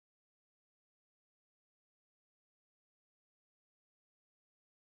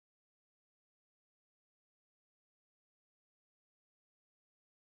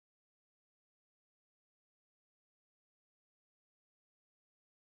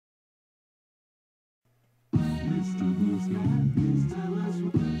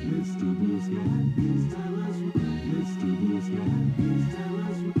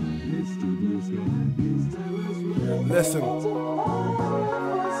Listen.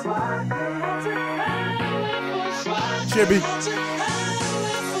 Chibby.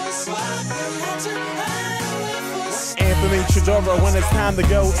 Chidora, when it's time to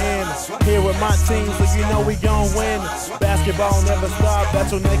go in. Here with my team, so you know we gon' win. Basketball never stop,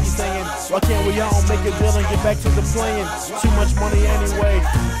 that's what Nike saying. Why can't we all make a deal and get back to the playing? Too much money anyway.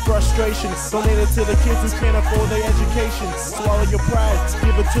 Frustration, donate it to the kids who can't afford their education. Swallow your pride,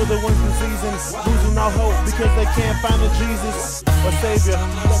 give it to the ones in season. Losing all hope because they can't find a Jesus or Savior.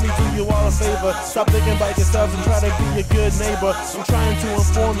 Let me do you all a favor. Stop thinking about yourselves and try to be a good neighbor. I'm trying to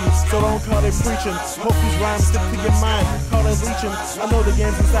inform you, so don't call it preaching. Hope these rhymes stick to your mind. Call it leeching. I know the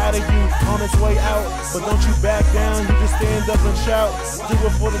game's inside of you, on its way out. But don't you back down, you just stand up and shout. Do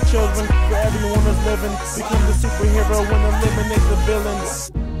it for the children, for everyone that's living. Become the superhero when eliminate the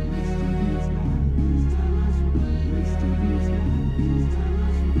villains.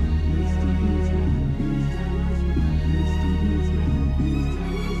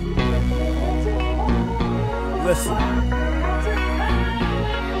 Listen.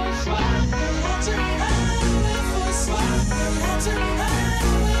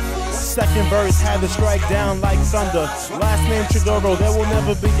 Second verse had to strike down like thunder. Last name Chidoro, there will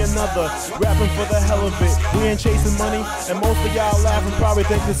never be another. Rapping for the hell of it, we ain't chasing money. And most of y'all laughing probably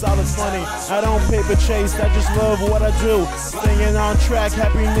think this all is funny. I don't paper chase, I just love what I do. Staying on track,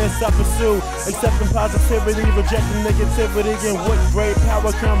 happiness I pursue. Accepting positivity, rejecting negativity. And with great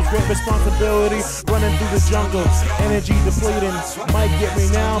power comes great responsibility. Running through the jungle, energy depleting. Might get me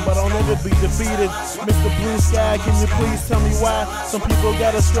now, but I'll never be defeated. Mr. Blue Sky, can you please tell me why? Some people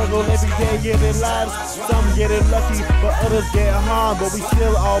gotta struggle every day in their lives. Some get it lucky, but others get harmed. But we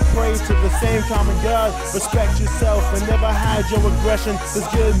still all pray to the same common God. Respect yourself and never hide your aggression. There's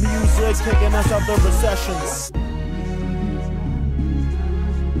good music taking us out the recession.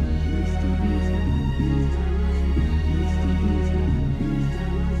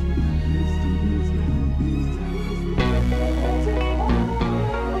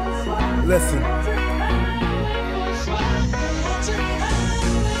 Listen.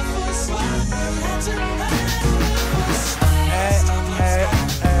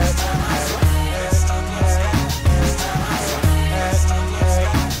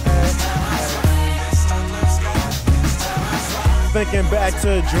 Thinking back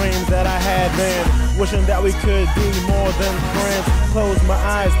to dreams that I had then, wishing that we could be more than friends. Close my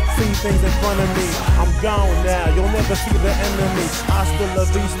eyes, see things in front of me. I'm gone now, you'll never see the enemy. Hasta la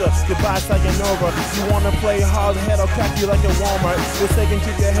vista, goodbye sayonara. You wanna play hard head, I'll crack you like a Walmart. Just say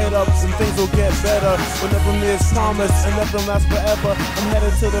keep your head up and things will get better. But nothing is promised and nothing lasts forever. I'm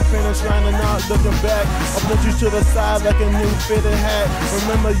headed to the finish line and not looking back. I'll put you to the side like a new fitted hat.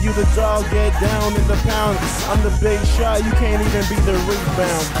 Remember you the dog, get down in the pound. I'm the big shot, you can't even be the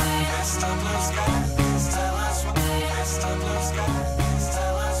rebound.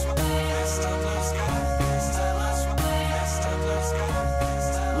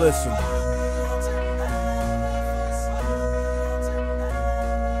 Listen.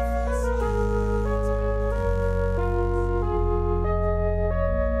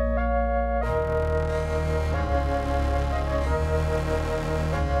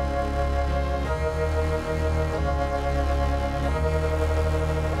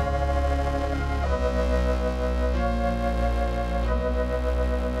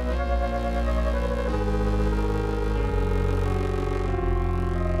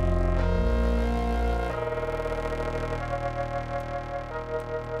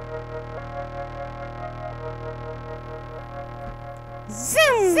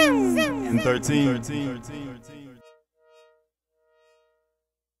 Zoom. And 13.